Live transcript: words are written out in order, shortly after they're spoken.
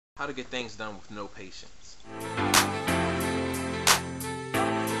How to get things done with no patience.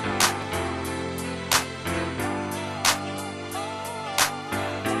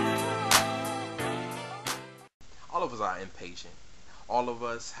 All of us are impatient. All of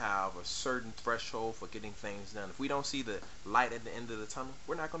us have a certain threshold for getting things done. If we don't see the light at the end of the tunnel,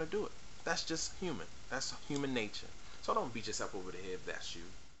 we're not going to do it. That's just human. That's human nature. So don't beat yourself over the head if that's you.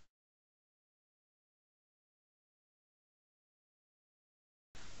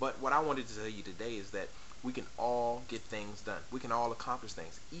 But what I wanted to tell you today is that we can all get things done. We can all accomplish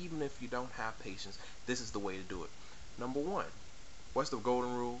things. Even if you don't have patience, this is the way to do it. Number one, what's the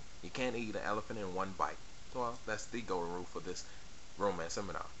golden rule? You can't eat an elephant in one bite. Well, that's the golden rule for this romance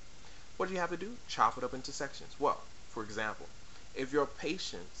seminar. What do you have to do? Chop it up into sections. Well, for example, if your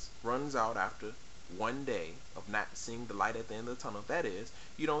patience runs out after one day of not seeing the light at the end of the tunnel, that is,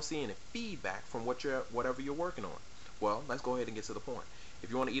 you don't see any feedback from whatever you're working on. Well, let's go ahead and get to the point. If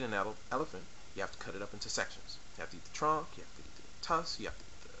you want to eat an elephant, you have to cut it up into sections. You have to eat the trunk, you have to eat the tusk, you have to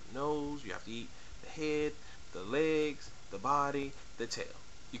eat the nose, you have to eat the head, the legs, the body, the tail.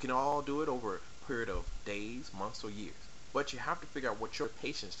 You can all do it over a period of days, months, or years. But you have to figure out what's your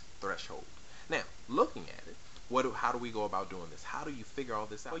patience threshold. Now, looking at it, how do we go about doing this? How do you figure all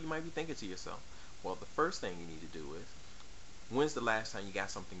this out? Well, you might be thinking to yourself, well, the first thing you need to do is, when's the last time you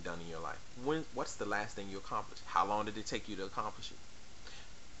got something done in your life? What's the last thing you accomplished? How long did it take you to accomplish it?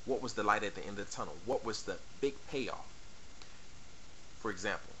 What was the light at the end of the tunnel? What was the big payoff? For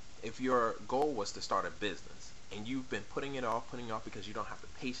example, if your goal was to start a business and you've been putting it off because you don't have the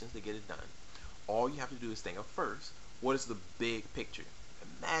patience to get it done, all you have to do is think of first, what is the big picture?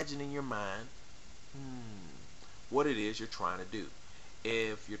 Imagine in your mind what it is you're trying to do.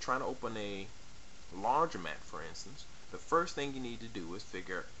 If you're trying to open a laundromat, for instance, the first thing you need to do is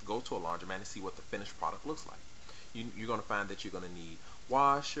go to a laundromat and see what the finished product looks like. You're going to find that you're going to need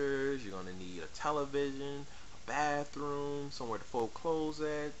washers, you're going to need a television, a bathroom, somewhere to fold clothes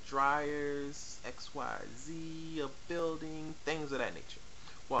at, dryers, XYZ, a building, things of that nature.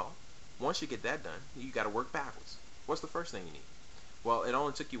 Well, once you get that done, you got to work backwards. What's the first thing you need? Well, it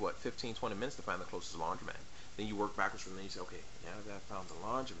only took you, 15, 20 minutes to find the closest laundromat. Then you work backwards from there. You say, okay, now that I found the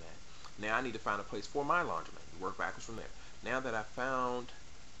laundromat, now I need to find a place for my laundromat. You work backwards from there. Now that I found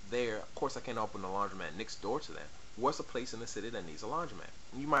there, of course I can't open the laundromat next door to that. What's a place in the city that needs a laundromat?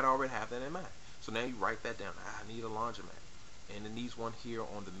 You might already have that in mind. So now you write that down. I need a laundromat. And it needs one here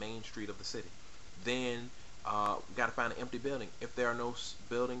on the main street of the city. Then we got to find an empty building. If there are no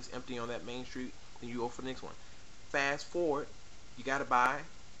buildings empty on that main street, then you go for the next one. Fast forward, you got to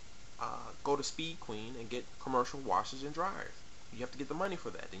go to Speed Queen and get commercial washers and dryers. You have to get the money for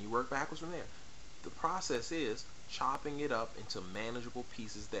that. Then you work backwards from there. The process is chopping it up into manageable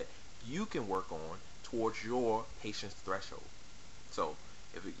pieces that you can work on towards your patience threshold. So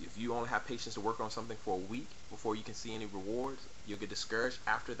if you only have patience to work on something for a week before you can see any rewards, you'll get discouraged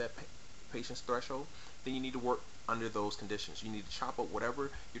after that patience threshold. Then you need to work under those conditions. You need to chop up whatever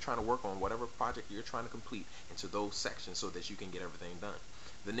you're trying to work on, whatever project you're trying to complete, into those sections so that you can get everything done.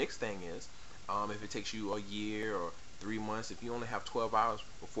 The next thing is, if it takes you a year or 3 months, if you only have 12 hours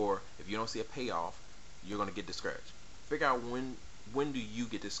before, if you don't see a payoff, you're going to get discouraged. Figure out when do you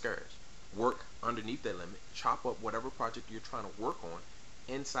get discouraged. Work underneath that limit. Chop up whatever project you're trying to work on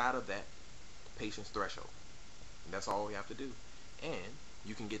inside of that patience threshold. And that's all you have to do. And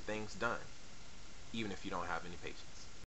you can get things done even if you don't have any patience.